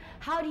forever,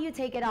 how do you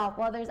take it off?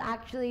 Well, there's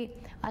actually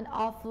an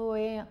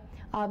off-fluid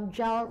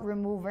gel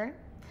remover.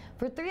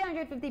 For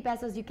 350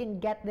 pesos, you can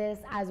get this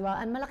as well.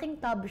 And malaking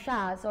tub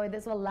siya, so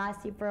this will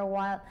last you for a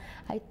while.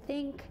 I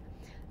think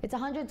it's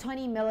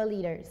 120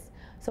 milliliters.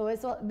 So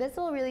this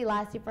will really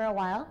last you for a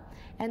while.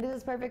 And this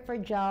is perfect for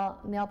gel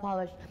nail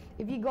polish.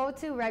 If you go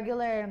to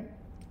regular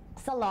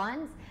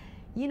salons,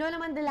 you know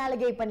naman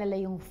nilalagay pa nila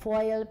yung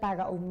foil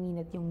para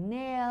uminit yung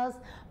nails,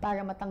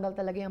 para matanggal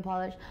talaga yung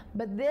polish.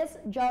 But this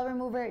gel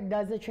remover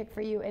does the trick for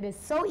you. It is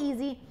so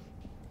easy.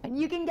 And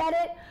you can get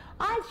it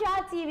on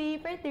Shop TV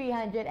for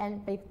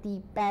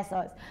 350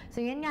 pesos.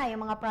 So yun nga, yung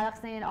mga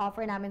products na yun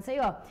offer namin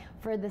sa'yo.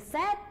 For the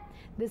set,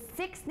 the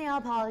 6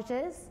 nail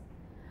polishes,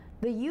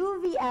 the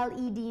UV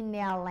LED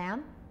nail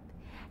lamp,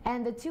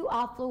 and the 2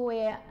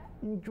 off-fluid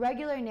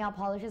regular nail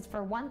polishes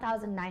for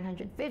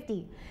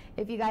 1,950.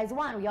 If you guys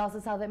want, we also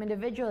sell them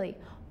individually.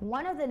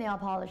 One of the nail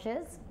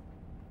polishes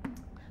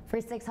for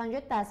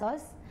 600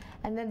 pesos,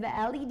 and then the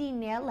LED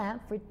nail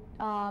lamp for,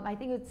 I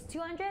think it's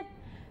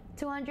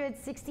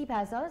 260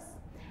 pesos,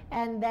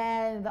 and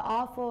then the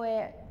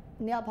off-fluid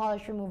nail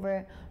polish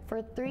remover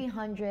for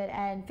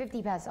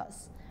 350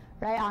 pesos,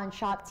 right on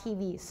Shop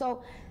TV.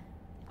 So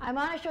I'm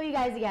gonna show you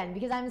guys again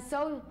because I'm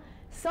so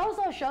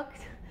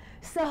shocked,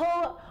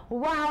 so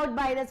wowed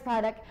by this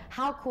product,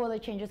 how cool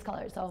it changes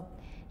color. So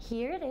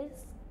here it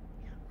is,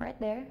 right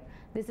there.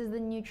 This is the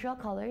neutral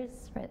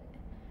colors, right?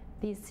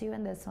 These two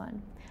and this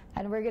one.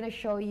 And we're gonna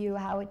show you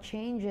how it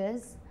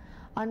changes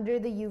under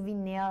the UV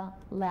nail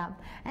lamp.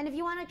 And if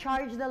you want to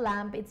charge the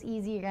lamp, it's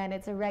easy, and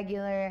it's a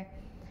regular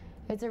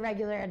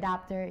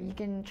adapter. You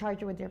can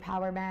charge it with your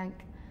power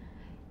bank.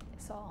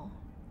 So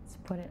let's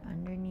put it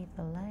underneath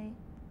the light.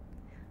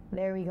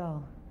 There we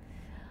go.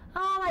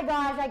 Oh my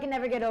gosh, I can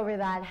never get over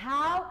that.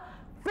 How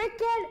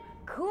freaking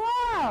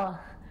cool!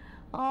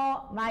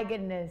 Oh my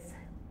goodness.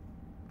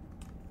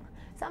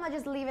 So I'm gonna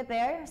just leave it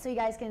there so you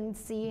guys can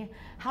see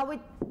how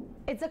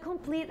it's a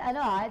complete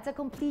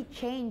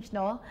change,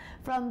 no?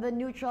 From the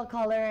neutral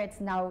color, it's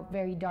now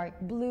very dark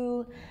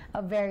blue,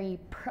 a very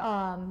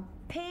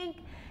pink,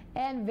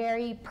 and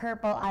very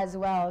purple as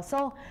well.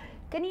 So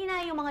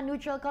kanina yung mga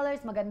neutral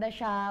colors, maganda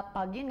siya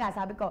pag, yun nga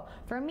sabi ko,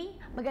 for me,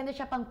 maganda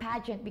siya pang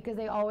pageant because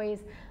they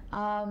always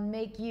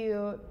make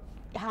you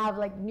have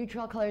like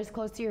neutral colors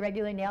close to your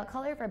regular nail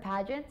color for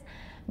pageants.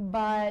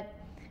 But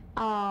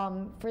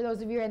for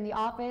those of you in the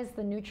office,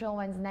 the neutral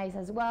one's nice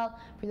as well.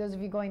 For those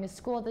of you going to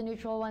school, the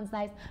neutral one's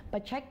nice.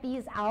 But check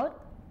these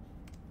out.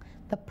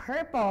 The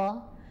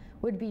purple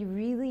would be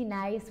really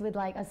nice with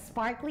like a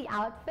sparkly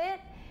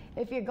outfit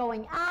if you're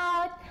going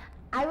out.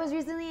 I was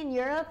recently in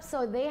Europe,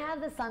 so they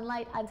have the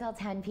sunlight until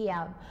 10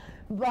 p.m.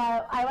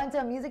 But I went to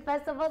a music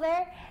festival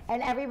there,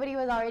 and everybody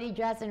was already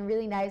dressed in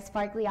really nice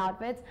sparkly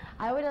outfits.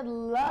 I would have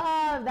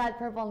loved that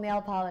purple nail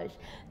polish.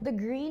 The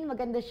green,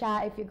 maganda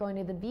siya if you're going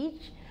to the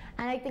beach.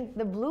 And I think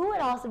the blue would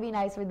also be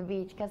nice for the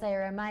beach because it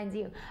reminds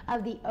you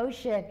of the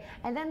ocean.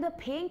 And then the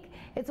pink,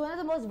 it's one of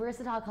the most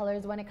versatile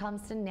colors when it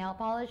comes to nail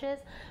polishes.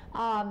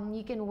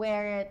 You can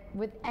wear it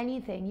with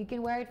anything. You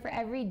can wear it for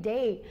every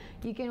day.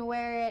 You can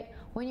wear it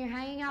when you're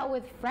hanging out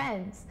with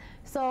friends.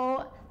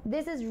 So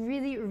this is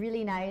really,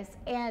 really nice.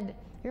 And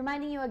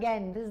reminding you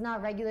again, this is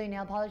not regular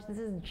nail polish, this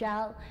is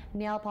gel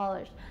nail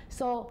polish.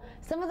 So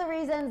some of the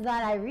reasons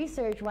that I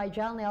researched why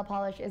gel nail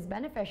polish is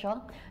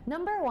beneficial: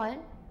 number one,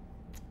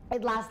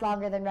 it lasts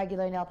longer than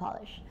regular nail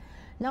polish.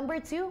 Number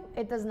two,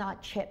 it does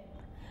not chip.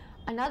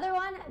 Another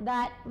one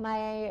that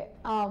my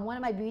one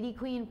of my beauty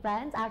queen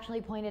friends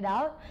actually pointed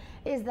out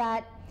is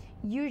that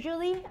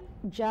usually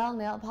gel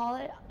nail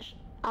polish,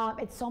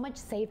 it's so much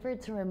safer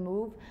to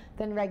remove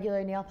than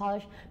regular nail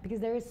polish because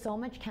there is so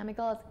much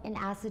chemicals in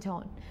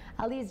acetone.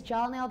 At least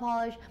gel nail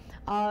polish,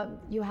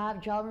 you have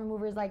gel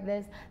removers like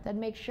this that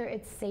make sure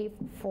it's safe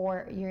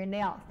for your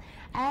nails.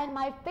 And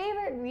my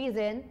favorite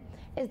reason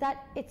is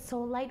that it's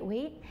so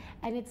lightweight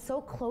and it's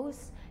so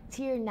close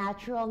to your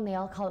natural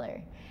nail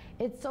color.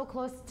 It's so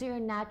close to your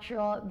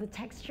natural, the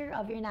texture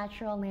of your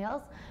natural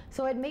nails.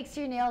 So it makes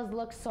your nails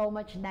look so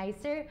much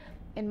nicer,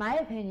 in my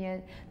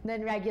opinion,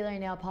 than regular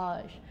nail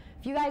polish.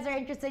 If you guys are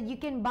interested, you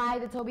can buy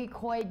the TOBI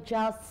Koi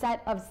gel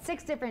set of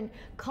 6 different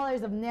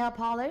colors of nail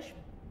polish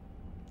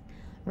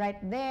right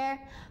there,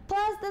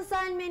 plus the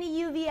Sun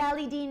Mini UV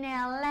LED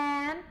nail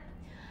lamp,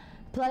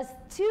 plus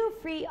 2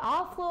 free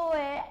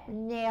off-fluid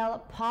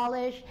nail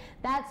polish.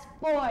 That's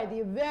for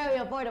the very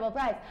affordable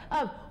price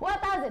of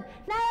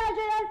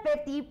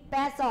 1,950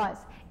 pesos.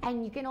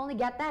 And you can only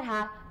get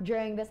that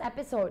during this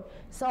episode.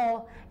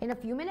 So, in a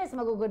few minutes,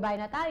 mag-goodbye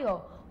na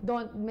tayo.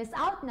 Don't miss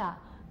out na.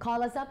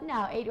 Call us up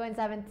now,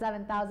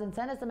 8177-7000.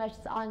 Send us a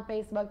message on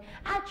Facebook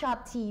at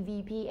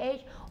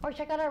ShopTVPH, or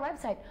check out our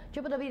website,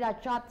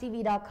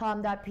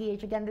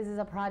 www.shoptv.com.ph. Again, this is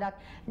a product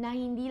na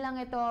hindi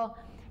mo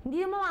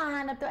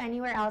mahanap to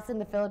anywhere else in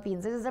the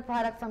Philippines. This is a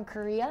product from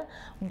Korea,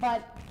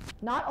 but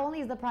not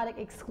only is the product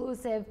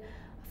exclusive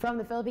from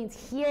the Philippines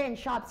here in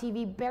Shop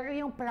TV, pero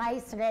yung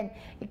price rin,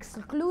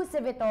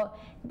 exclusive ito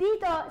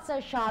dito sa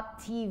Shop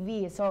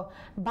TV. So,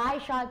 buy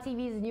Shop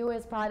TV's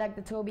newest product,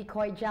 the TOBI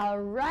Koi Gel,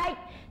 right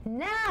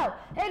now.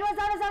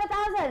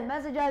 817-7000.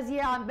 Message us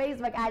here on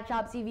Facebook at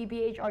Shop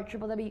TVPH or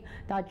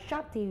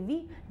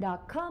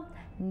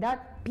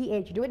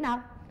www.shoptv.com.ph. Do it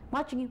now.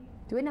 Watching you.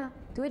 Do it now.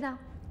 Do it now.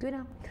 Do it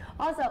now.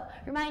 Also,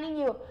 reminding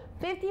you,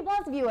 50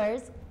 plus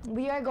viewers,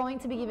 we are going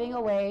to be giving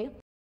away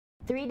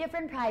 3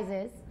 different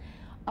prizes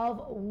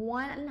of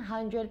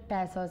 100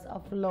 pesos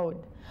of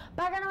load.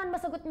 Para naman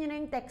masagot nyo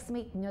na yung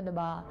textmate nyo,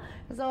 diba?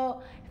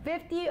 So,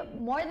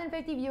 more than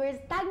 50 viewers,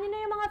 tag nyo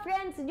na yung mga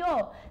friends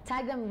nyo.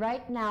 Tag them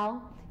right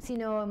now.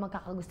 Sino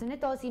magkakagusto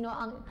nito, sino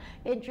ang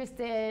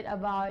interested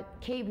about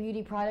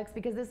K-beauty products,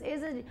 because this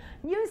is a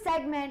new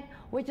segment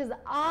which is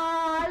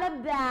all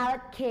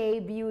about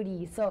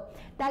K-beauty. So,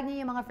 tag nyo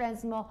yung mga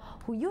friends mo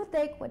who you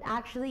think would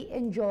actually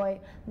enjoy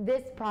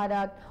this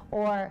product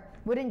or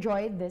would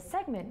enjoy this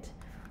segment.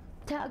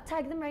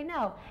 Tag them right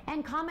now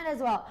and comment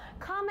as well.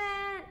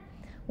 Comment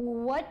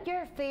what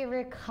your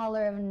favorite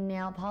color of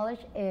nail polish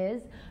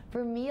is.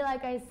 For me,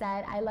 like I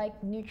said, I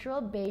like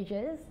neutral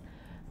beiges.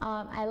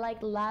 I like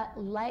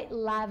light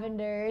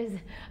lavenders.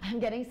 I'm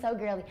getting so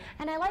girly.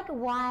 And I like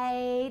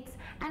whites,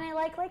 and I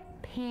like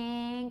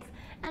pinks,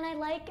 and I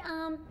like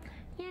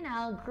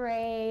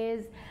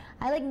grays.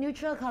 I like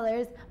neutral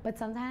colors, but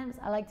sometimes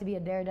I like to be a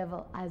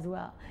daredevil as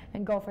well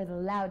and go for the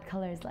loud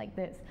colors like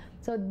this.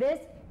 So this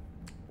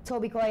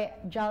TOBI Koi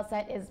gel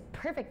set is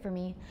perfect for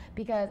me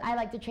because I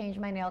like to change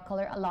my nail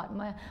color a lot.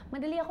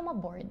 Madali ako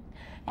ma-bored.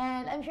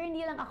 And I'm sure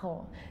hindi lang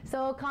ako.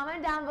 So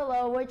comment down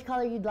below which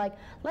color you'd like.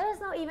 Let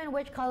us know even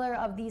which color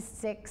of these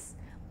 6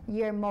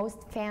 you're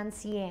most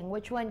fancying.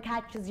 Which one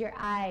catches your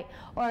eye?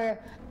 Or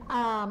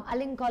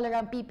aling color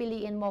ang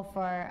pipiliin mo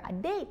for a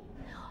date?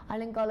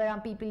 Aling color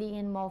ang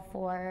pipiliin mo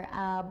for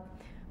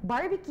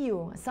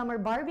barbecue, summer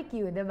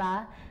barbecue,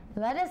 diba?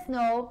 Let us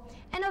know.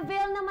 And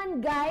avail naman,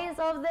 guys,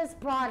 of this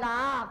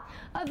product.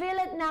 Avail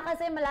it na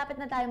kasi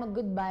malapit na tayo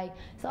mag-goodbye.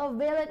 So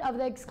avail it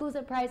of the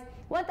exclusive price,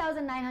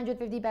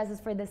 1,950 pesos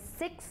for the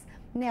 6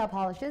 nail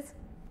polishes.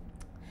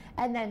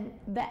 And then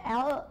the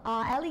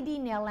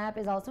LED nail lamp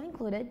is also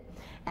included.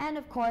 And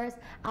of course,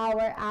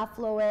 our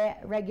Afloe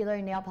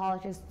regular nail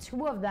polishes,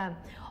 2 of them.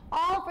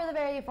 All for the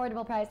very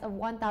affordable price of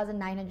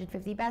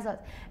 1,950 pesos.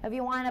 If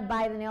you want to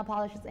buy the nail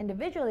polishes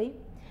individually,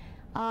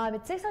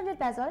 it's 600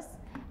 pesos.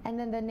 And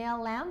then the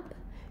nail lamp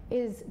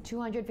is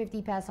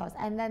 250 pesos.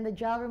 And then the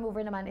gel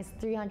remover naman is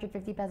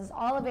 350 pesos.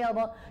 All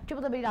available,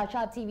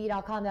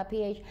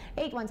 www.shoptv.com.ph,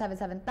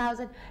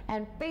 8177-7000.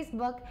 And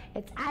Facebook,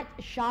 it's at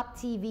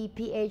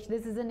ShopTVPH.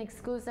 This is an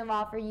exclusive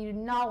offer. You do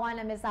not want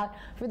to miss out.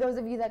 For those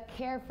of you that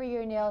care for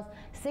your nails,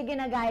 sige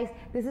na guys,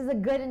 this is a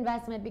good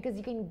investment because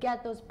you can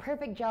get those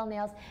perfect gel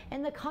nails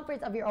in the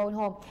comforts of your own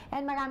home.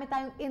 And marami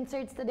tayong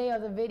inserts today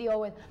of the video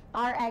with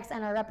RX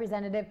and our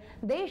representative.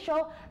 They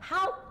show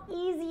how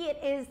easy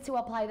it is to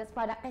apply this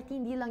product. At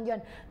hindi lang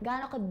yun,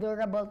 gaano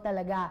ka-durable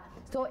talaga.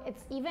 So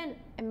it's even,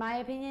 in my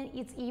opinion,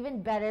 it's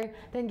even better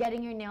than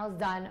getting your nails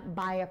done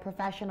by a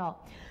professional.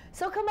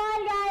 So come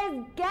on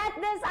guys,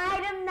 get this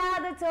item now,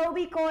 the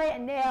TOBI Koi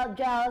Nail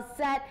Gel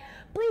Set.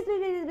 Please,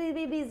 please, please, please,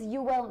 please, please,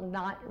 you will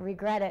not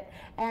regret it.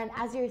 And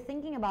as you're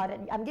thinking about it,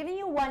 I'm giving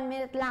you 1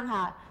 minute lang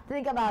ha, to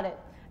think about it.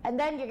 And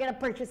then you're gonna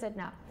purchase it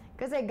now.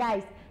 Kasi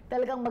guys,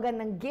 talagang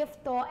magandang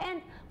gift to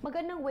and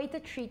magandang way to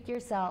treat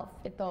yourself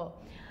ito.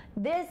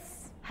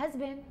 This has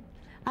been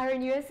our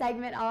newest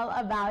segment all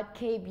about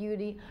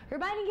K-Beauty,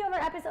 reminding you of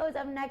our episodes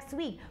of next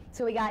week.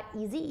 So we got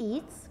Easy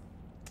Eats,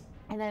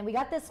 and then we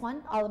got this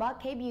one, all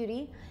about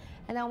K-Beauty.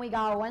 And then we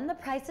got When the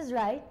Price is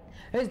Right.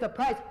 Is the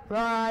price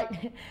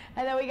right?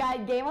 And then we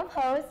got Game of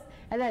Hosts.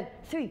 And then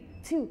 3,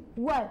 2,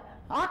 1,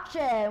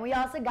 auction. We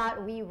also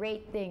got We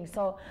Rate Things.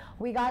 So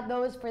we got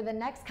those for the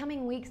next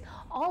coming weeks.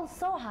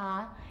 Also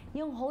ha,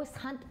 yung host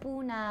hunt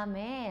po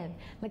namin.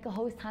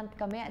 Nagka-host hunt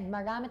kami at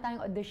marami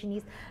tayong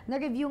auditionees.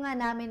 Na-review nga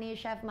namin ni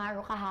Chef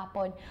Maru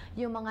kahapon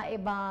yung mga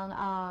ibang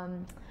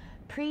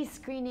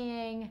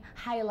pre-screening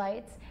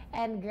highlights,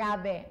 and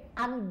grabe,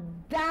 ang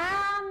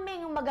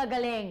daming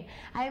magagaling.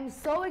 I'm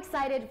so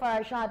excited for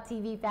our Shop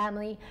TV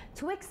family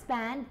to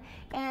expand,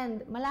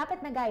 and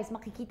malapit na guys,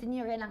 makikita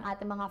niyo rin ang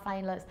ating mga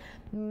finalists.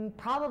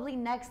 Probably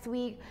next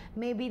week,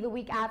 maybe the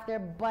week after,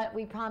 but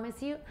we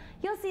promise you,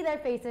 you'll see their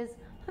faces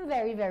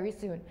very, very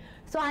soon.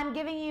 So I'm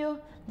giving you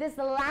this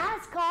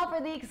last call for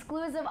the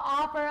exclusive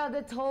offer of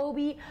the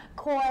TOBI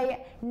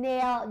Koi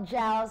Nail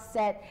Gel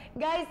Set.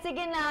 Guys,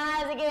 sige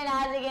na,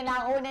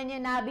 kunan nyo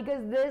na,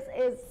 because this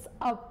is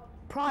a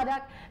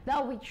product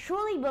that we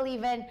truly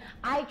believe in.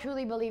 I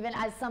truly believe in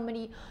as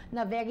somebody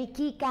na very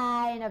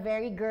kikay, na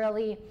very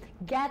girly.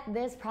 Get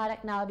this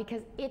product now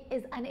because it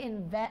is an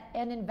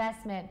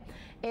investment.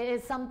 It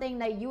is something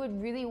that you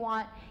would really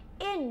want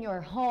in your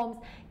homes.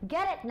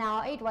 Get it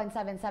now,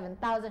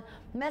 817-7000.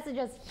 Message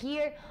us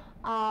here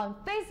on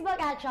Facebook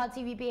at Shop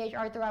TV PH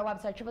or through our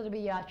website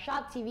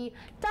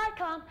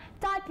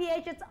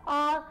www.shoptv.com.ph. It's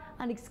all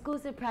an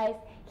exclusive price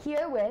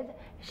here with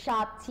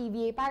Shop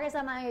TV. Para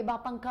sa mga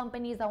iba pang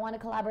companies that want to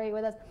collaborate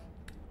with us,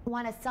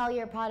 want to sell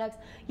your products,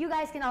 you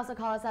guys can also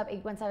call us up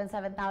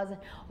 817-7000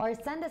 or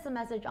send us a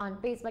message on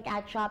Facebook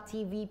at Shop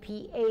TV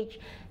PH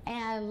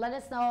and let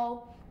us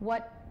know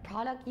what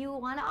product you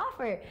want to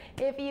offer.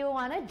 If you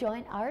want to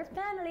join our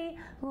family,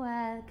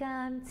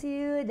 welcome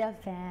to the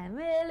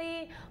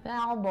family.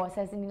 Wala akong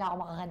boses, hindi na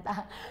ako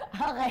makakanta.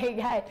 Okay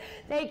guys,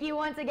 thank you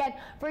once again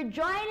for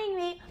joining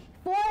me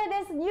for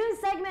this new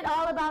segment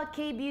all about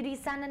K-Beauty.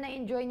 Sana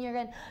na-enjoy nyo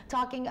rin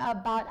talking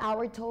about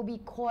our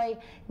TOBI Koi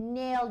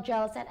Nail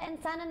Gel Set, and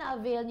sana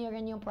na-avail nyo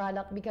rin yung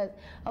product because,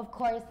 of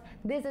course,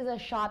 this is a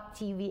Shop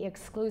TV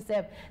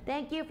exclusive.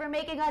 Thank you for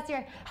making us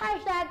your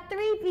hashtag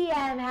 3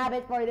 p.m.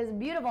 habit for this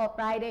beautiful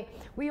Friday.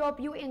 We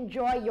hope you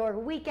enjoy your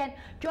weekend.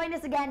 Join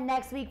us again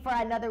next week for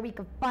another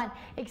week of fun,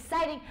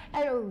 exciting,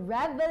 and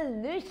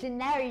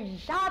revolutionary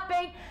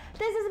shopping.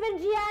 This has been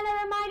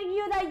Gianna reminding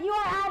you that you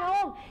are at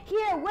home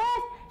here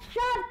with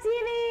Shop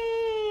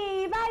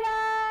TV! Bye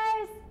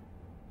guys!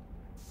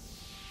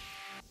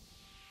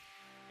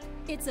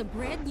 It's a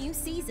brand new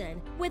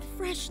season with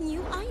fresh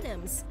new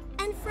items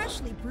and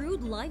freshly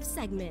brewed live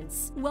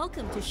segments.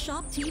 Welcome to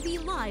Shop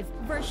TV Live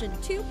version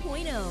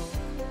 2.0.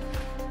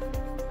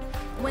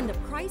 When the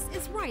Price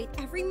is Right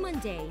every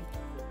Monday.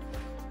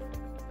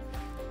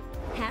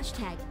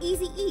 Hashtag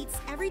Easy Eats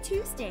every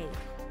Tuesday.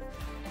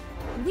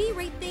 We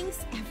Rate Things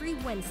every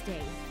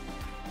Wednesday.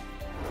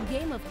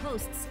 Game of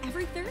Hosts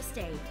every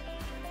Thursday.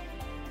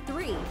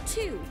 3,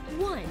 2,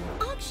 1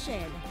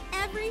 auction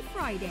every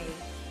Friday.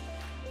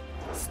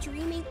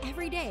 Streaming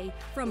every day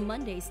from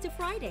Mondays to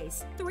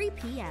Fridays, 3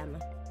 p.m.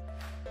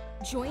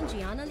 Join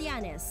Gianna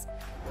Llanes,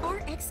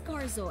 RX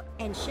Garzo,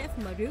 and Chef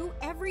Maru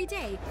every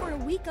day for a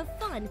week of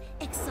fun,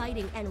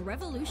 exciting, and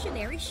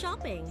revolutionary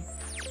shopping.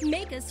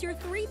 Make us your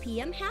 3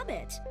 p.m.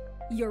 habit.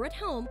 You're at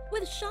home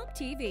with Shop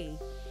TV.